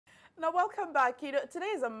Now, welcome back. You know, today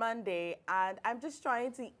is a Monday, and I'm just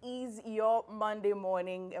trying to ease your Monday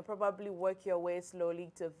morning and probably work your way slowly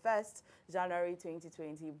to 1st January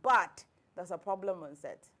 2020. But there's a problem on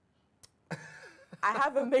set. I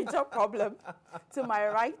have a major problem. To my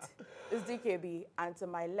right is DKB, and to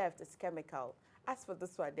my left is Chemical. As for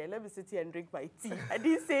this one there, let me sit here and drink my tea. I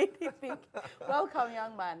didn't say anything. Welcome,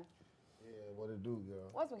 young man. Yeah, what it do, girl?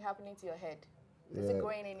 What's been happening to your head? Is it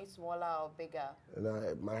growing any smaller or bigger?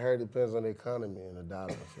 My hair depends on the economy and the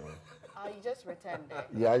dollar. So. You just returned there.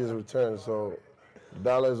 Yeah, I just returned. So the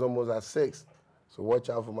dollar is almost at 6. So watch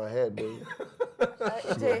out for my head, baby.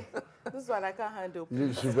 Jay, this one I can't handle.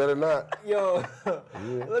 You better not. Yo,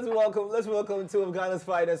 let's welcome two of Ghana's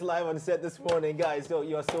finest live on set this morning, guys. So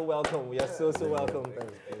you are so welcome. You are so welcome.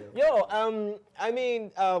 Thanks, Yo, I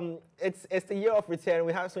mean, it's the year of return.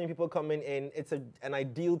 We have so many people coming in. It's an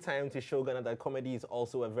ideal time to show Ghana that comedy is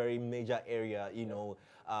also a very major area, you know,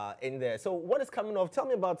 in there. So what is coming off? Tell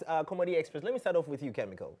me about Comedy Express. Let me start off with you,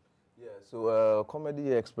 Chemical. Yeah, so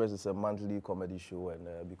Comedy Express is a monthly comedy show,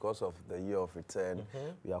 and because of the year of return,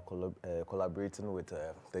 we are collaborating with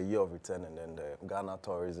the year of return and then the Ghana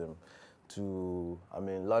Tourism to,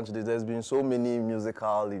 launch this. There's been so many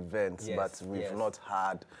musical events, but we've not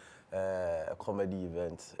had a comedy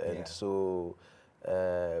event, and so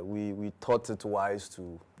we thought it wise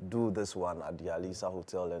to do this one at the Alisa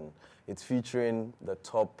Hotel, and it's featuring the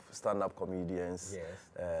top stand-up comedians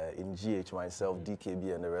in GH, myself,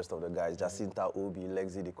 DKB, and the rest of the guys, Jacinta, Obi,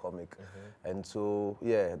 Lexi the comic. And so,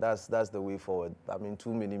 yeah, that's the way forward.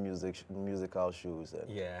 Too many musical shows.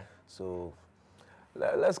 And so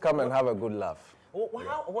let's come and have a good laugh.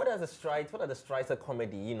 What are the strikes of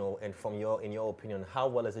comedy, you know, and in your opinion, how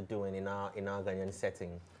well is it doing in our Ghanaian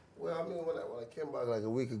setting? Well, when I came back like a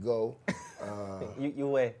week ago... you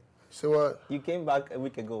were? So what? You came back a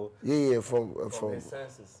week ago. Yeah, from his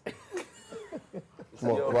senses. I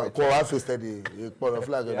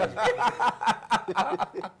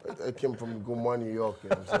came from Goma, New York. You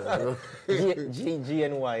know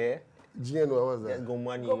GNY, yeah? GNY, what was that?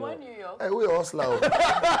 Goma, New York. Hey, we hustler.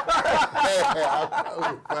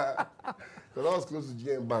 Because I was close to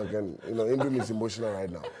GN Bank, and you know, Indian is emotional right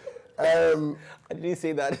now. I didn't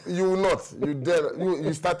say that. You will not. You did.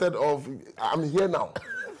 You started off. I'm here now.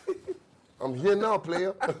 I'm here now,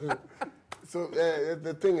 player. So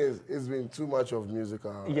the thing is, it's been too much of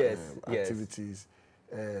musical activities.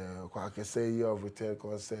 I can say year of return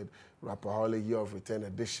concert, Rapperholic year of return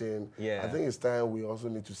edition. I think it's time we also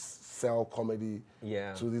need to sell comedy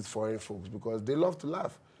to these foreign folks because they love to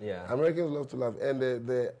laugh. Americans love to laugh, and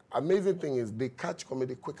the amazing thing is they catch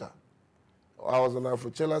comedy quicker. I was on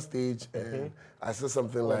Afrochella stage and I said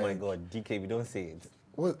something like... Oh my God, DK, we don't say it.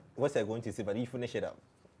 What's I going to say, but you finish it up.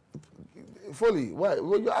 Foley, why?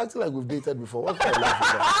 Well, you're acting like we've dated before. What kind of laugh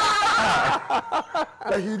is that?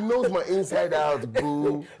 Like, he knows my inside out,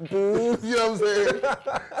 boo. Boo. You know what I'm saying?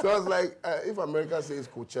 So I was like, if America says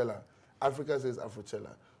Coachella, Africa says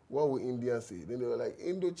Afrochella, what would India say? Then they were like,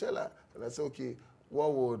 Indochella. And I said, okay,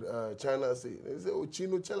 what would China say? They say, oh,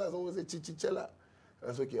 Chinochella. Someone say Chichichella.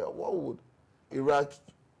 And I said, okay, what would Iraq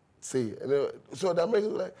say? And so the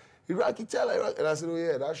Americans were like, Iraqi chella, Iraq. And I said, oh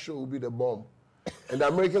yeah, that show will be the bomb. And the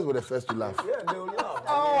Americans were the first to laugh. Yeah, they will laugh.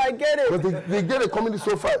 Oh, I get it. Because they get the comedy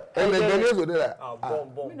so fast. And the Ghanaians were there like, bomb.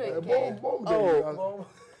 bomb.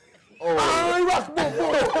 Iraq,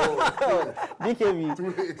 bomb.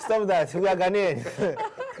 DKB, stop that. We are Ghanaian.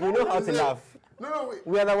 We know how to laugh. No, wait.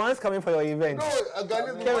 We are the ones coming for your event. No,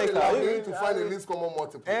 Ghanaians need to find the least common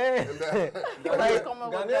multiple.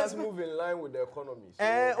 Ghanaians move in line with the economy.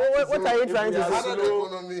 What are you trying to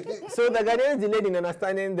say? So the Ghanaians delayed in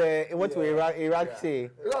understanding what will Iraq say.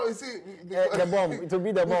 No, you see... the bomb. It will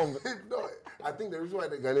be the bomb. No, I think the reason why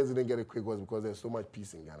the Ghanaians didn't get it quick was because there's so much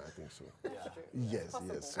peace in Ghana, I think so. Yes.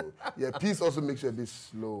 So, peace also makes you a bit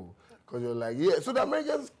slow. Because you're like, so the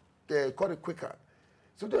Americans caught it quicker.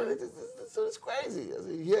 So it's crazy. I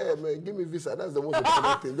said, yeah, man, give me visa. That's the most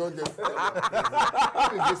important thing. Don't just give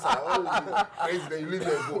me visa. Crazy, then you leave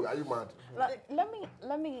there and go. Are you mad?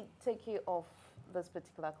 Let me take you off this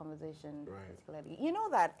particular conversation. Particularly. You know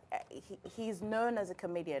that he's known as a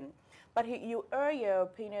comedian, but you air your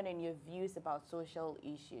opinion and your views about social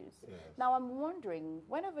issues. Now, I'm wondering,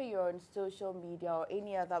 whenever you're on social media or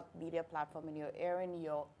any other media platform and you're airing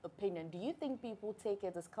your opinion, do you think people take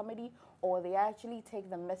it as comedy or they actually take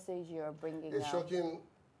the message you're bringing out?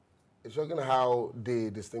 It's shocking how they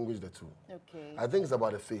distinguish the two. Okay. I think it's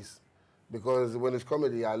about the face. Because when it's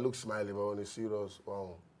comedy, I look smiley, but when it's serious,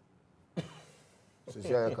 wow. Since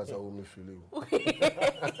you are casa me feel you. So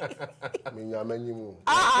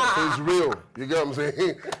it's real. You get what I'm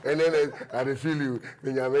saying? And then I feel you.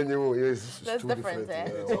 Yes, that's different.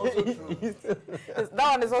 It's also true.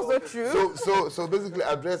 That one is also true. So basically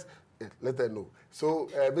address. Let her know. So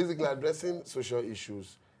basically addressing social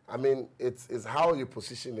issues. I mean, it's how you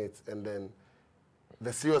position it, and then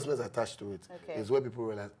the seriousness attached to it is where people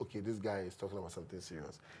realize, okay, this guy is talking about something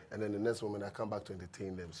serious. And then the next moment I come back to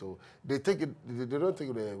entertain them. So they take it, they don't take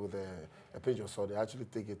it with a pinch of salt, they actually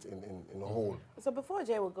take it in a whole. So before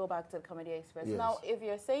Jay will go back to the Comedy Express, now if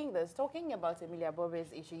you're saying this, talking about Emelia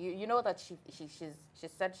Brobbey's issue, you know that she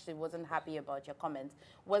said she wasn't happy about your comment.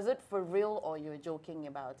 Was it for real or you're joking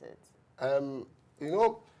about it? You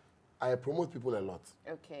know, I promote people a lot.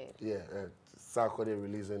 Okay. Yeah, Sarkodie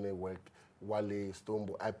releasing their work. Wale,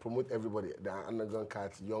 Stonebo, I promote everybody. The Underground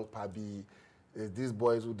Cats, Young Pabi, these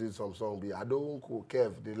boys who did some song. I don't care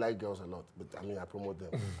if they like girls a lot, but I mean, I promote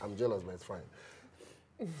them. I'm jealous, but it's fine.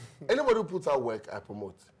 Anybody who puts out work, I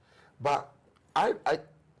promote. But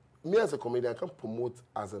me as a comedian, I can't promote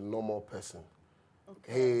as a normal person.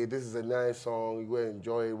 Okay. Hey, this is a nice song, you go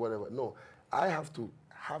enjoy it, whatever. No, I have to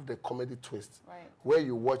have the comedy twist where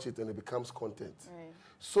you watch it and it becomes content. Right.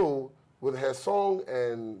 So, with her song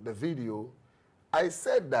and the video, I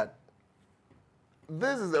said that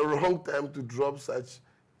this is the wrong time to drop such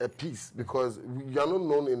a piece because you are not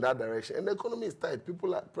known in that direction. And the economy is tight.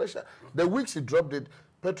 People are pressure. The week she dropped it,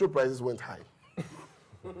 petrol prices went high.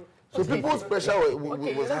 So people's pressure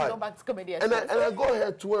was high. Go back to Comedy and I got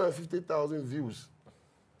her 250,000 views.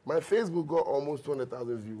 My Facebook got almost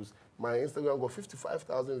 200,000 views. My Instagram got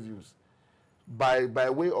 55,000 views. By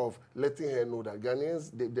way of letting her know that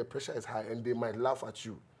Ghanaians, the pressure is high and they might laugh at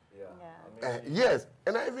you. Yeah. Yes,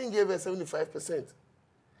 and I even gave her 75%.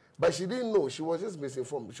 But she didn't know, she was just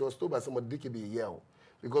misinformed. She was told by somebody, DKB, yell.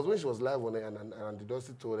 Because when she was live on it and the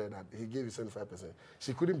Dusty told her that he gave you 75%,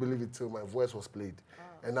 she couldn't believe it till my voice was played.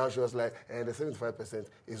 Oh. And now she was like, and the 75%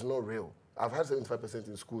 is not real. I've had 75%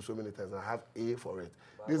 in school so many times, and I have A for it.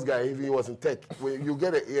 Wow. This guy, even he was in tech, when you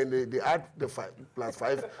get an A and they add the 5 plus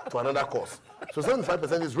 5 to another course. So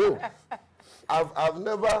 75% is real. I've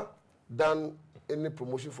never done any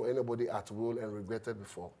promotion for anybody at will and regretted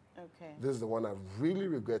before. Okay. This is the one I've really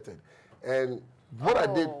regretted. And what I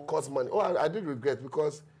did cost money. I did regret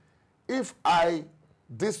because if I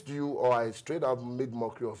dissed you or I straight up made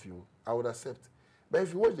mockery of you, I would accept. But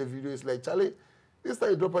if you watch the video, it's like, Charlie, this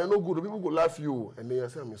time you drop it, no good, people go laugh you, and then you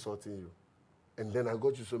say I'm insulting you. And then I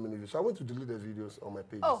got you so many views. So I went to delete the videos on my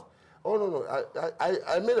pages. Oh no.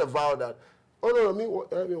 I made a vow that,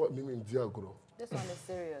 me mean Diagro. This one is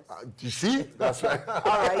serious. You see? That's right.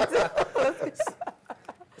 All right.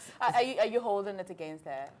 Are you holding it against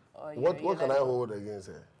her? Or what can I hold against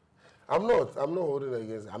her? I'm not holding it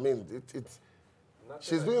against her. I mean,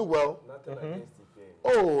 she's doing well. Nothing against the game.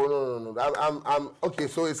 Oh, no. I'm okay,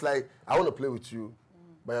 so it's like, I want to play with you,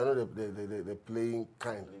 but I know the playing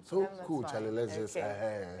kind. So cool, Charlie, let's just...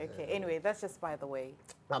 Okay, anyway, that's just by the way.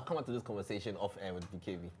 I'll come on to this conversation off air with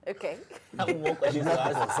DKB. Okay. I have more questions to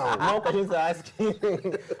ask. More questions to ask.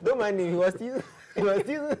 Don't mind him, he was still...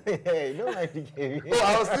 Hey, don't mind DKB. Oh,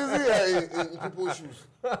 I was still in people's shoes.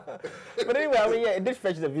 But anyway, I mean, yeah, it did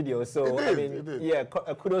fetch the video, so it did. Yeah,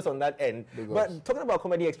 kudos on that end. But talking about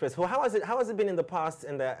Comedy Express, so how has it been in the past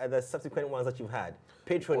and the subsequent ones that you've had?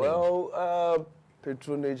 Patronage. Well,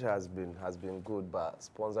 patronage has been good, but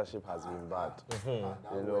sponsorship has been bad.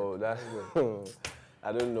 You know that.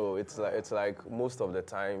 I don't know. It's like most of the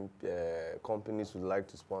time, companies would like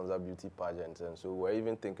to sponsor beauty pageants, and so we're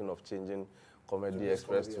even thinking of changing Comedy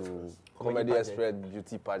Express to Comedy Express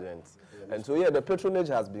beauty pageants. And so yeah, the patronage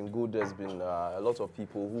has been good. There's been a lot of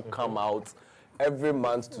people who come out every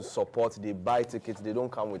month to support. They buy tickets. They don't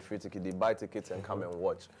come with free tickets. They buy tickets and come and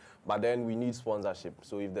watch. But then we need sponsorship.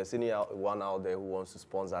 So if there's anyone out there who wants to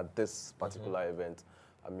sponsor this particular event,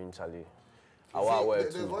 I mean, Charlie,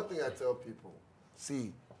 there's one thing I tell people.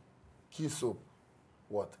 See, Key Soap,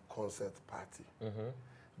 concert party.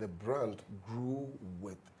 The brand grew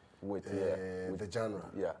with the genre.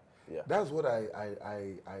 Yeah. That's what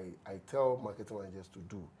I tell marketing managers to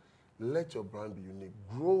do. Let your brand be unique.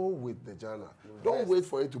 Grow with the genre. Don't wait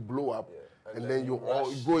for it to blow up, and then you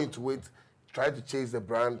all go into it, try to chase the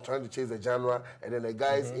brand, trying to chase the genre, and then the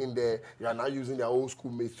guys in there, you are now using their old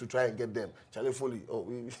schoolmates to try and get them. Charlie Foley,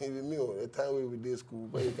 the time we did school,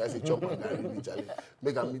 but you guys say chop and really,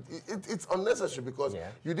 Charlie. It's unnecessary because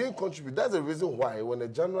you didn't contribute. That's the reason why when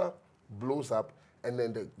the genre blows up and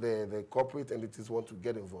then the corporate entities want to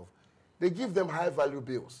get involved, they give them high value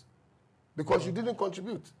bills because you didn't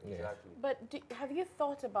contribute. Exactly. But have you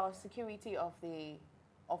thought about security of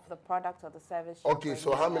of the product or the service. Okay,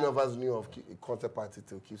 so how many of us knew of Concept Party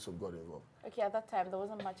till Keys of God involved? Okay, at that time there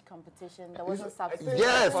wasn't much competition. There wasn't substance.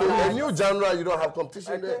 Yeah, so a new genre, you don't have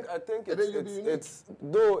competition there. I think it's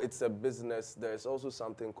though it's a business, there's also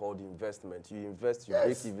something called investment. You invest, you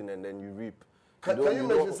break even, and then you reap. Can you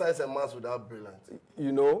mention Science and Maths without brilliant?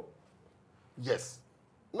 You know? Yes.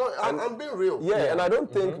 No, I'm being real. Yeah, and I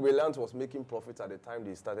don't think Brilliant was making profits at the time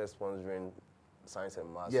they started sponsoring Science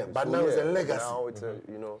and Maths. Yeah, but now it's a legacy. Now it's a,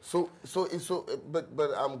 you know.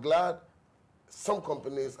 But I'm glad some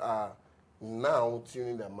companies are now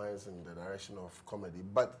tuning their minds in the direction of comedy.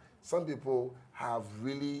 But some people have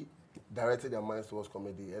really directed their minds towards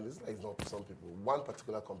comedy, and it's not some people. One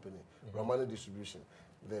particular company, Romani Distribution,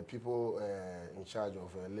 the people in charge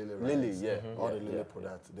of Lily Rice, all the Lily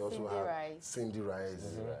products. They also have Cindy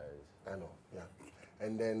Rice. I know, yeah.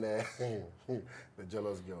 And then the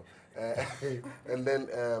jealous girl. And then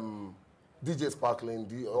DJ Sparkling,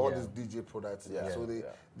 all these DJ products. So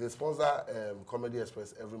they sponsor Comedy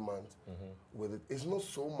Express every month with it. It's not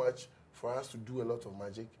so much for us to do a lot of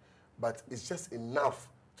magic, but it's just enough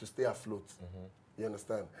to stay afloat. You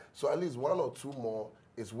understand? So at least one or two more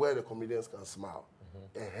is where the comedians can smile.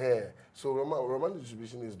 So Roman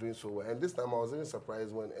Distribution is doing so well. And this time I was even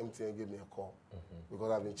surprised when MTN gave me a call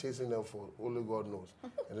because I've been chasing them for only God knows.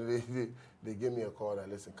 And they gave me a call that,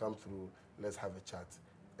 listen, come through, let's have a chat.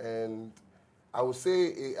 And I would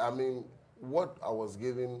say, I mean, what I was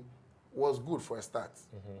given was good for a start.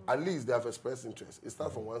 At least they have expressed interest. It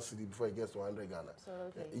starts from 1 city before it gets to 100 Ghana.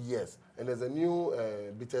 Absolutely. Yes. And there's a new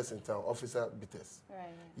BTS in town, Officer BTS.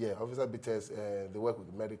 Right. Yeah, Officer BTS, they work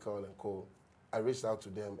with medical and co. I reached out to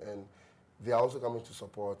them, and they are also coming to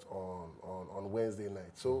support on Wednesday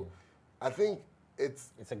night. So I think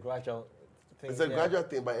it's a gradual thing. It's a gradual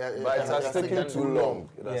thing, but it's taking too long.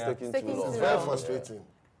 It's taking too long. It's very frustrating.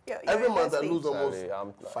 Every month I lose almost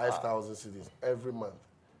 5,000 cedis every month.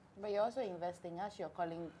 But you're also investing as you're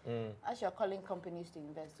calling companies to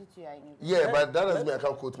invest. You are investing. Yeah, but that doesn't mean I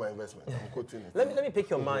can't quote my investment. I'm quoting it. Let me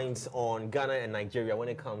pick your minds on Ghana and Nigeria when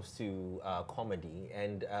it comes to comedy.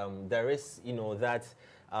 And there is, you know, that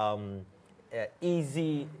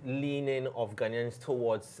easy leaning of Ghanaians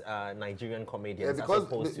towards Nigerian comedians. How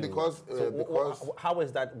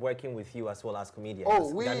is that working with you as well as comedians?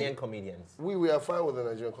 Ghanaian comedians. We are fine with the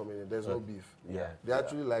Nigerian comedians. There's no beef. They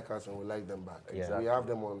actually like us and we like them back. We have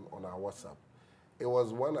them on our WhatsApp. It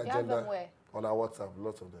was one agenda. You have them where? On our WhatsApp,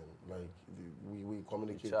 lots of them. Like we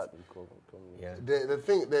communicate. We chat,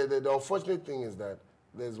 The unfortunate thing is that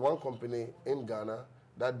there's one company in Ghana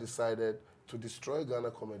that decided to destroy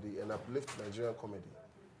Ghana comedy and uplift Nigerian comedy.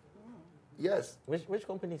 Yes. Which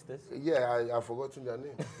company is this? Yeah, I've forgotten their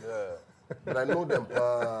name. But I know them,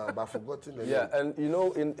 but I've forgotten their name. Yeah, and you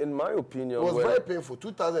know, in my opinion... It was very painful,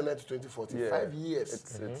 2009 to 2014, 5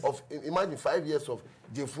 years. Imagine 5 years of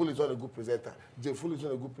J. Foley is not a good presenter. J. Foley is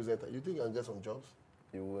not a good presenter. You think I can get some jobs?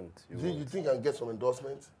 You won't. You think I can get some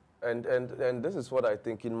endorsements? And this is what I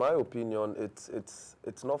think. In my opinion, it's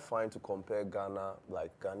not fine to compare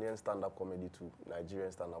Ghanaian stand-up comedy to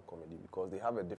Nigerian stand-up comedy because they have a